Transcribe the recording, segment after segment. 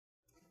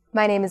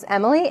My name is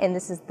Emily, and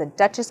this is the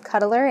Duchess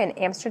Cuddler in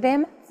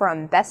Amsterdam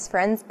from Best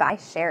Friends by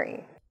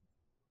Sheri.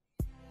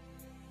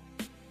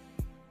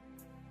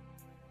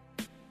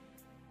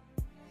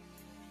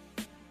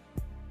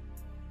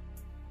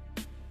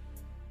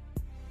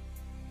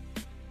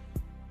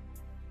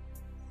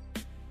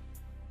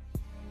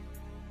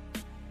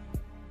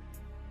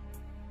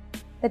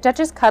 The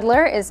Duchess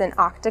Cuddler is an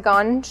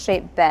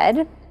octagon-shaped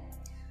bed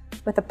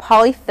with a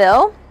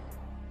polyfill.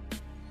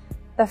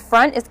 The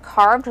front is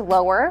carved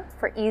lower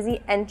for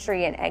easy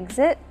entry and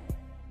exit,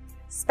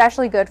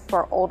 especially good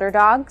for older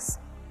dogs.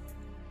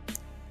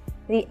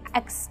 The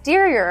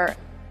exterior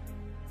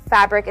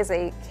fabric is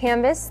a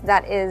canvas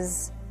that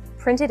is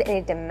printed in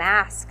a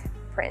damask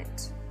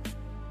print.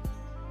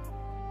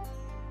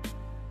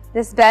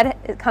 This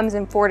bed comes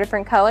in 4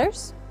 different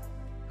colors: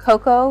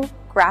 cocoa,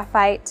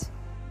 graphite,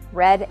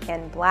 red,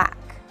 and black.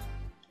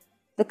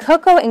 The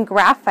cocoa and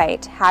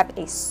graphite have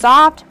a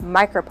soft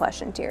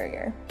microplush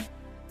interior,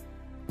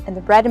 and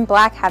the red and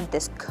black have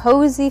this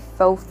cozy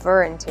faux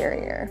fur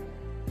interior.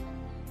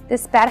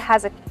 This bed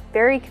has a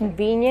very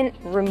convenient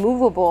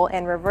removable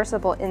and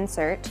reversible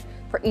insert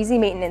for easy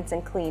maintenance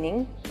and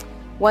cleaning.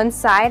 One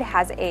side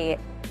has a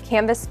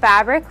canvas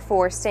fabric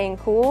for staying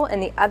cool,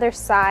 and the other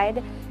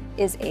side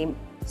is a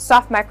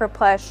soft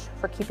microplush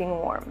for keeping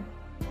warm.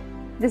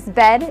 This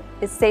bed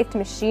is safe to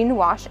machine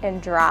wash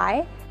and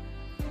dry.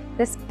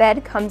 This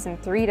bed comes in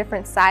 3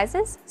 different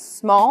sizes: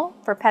 small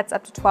for pets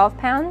up to 12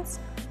 pounds,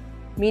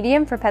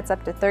 medium for pets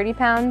up to 30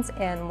 pounds,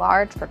 and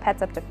large for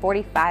pets up to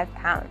 45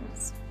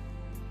 pounds.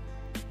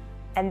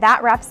 And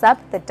that wraps up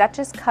the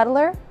Duchess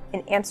Cuddler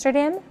in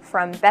Amsterdam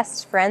from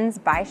Best Friends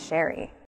by Sheri.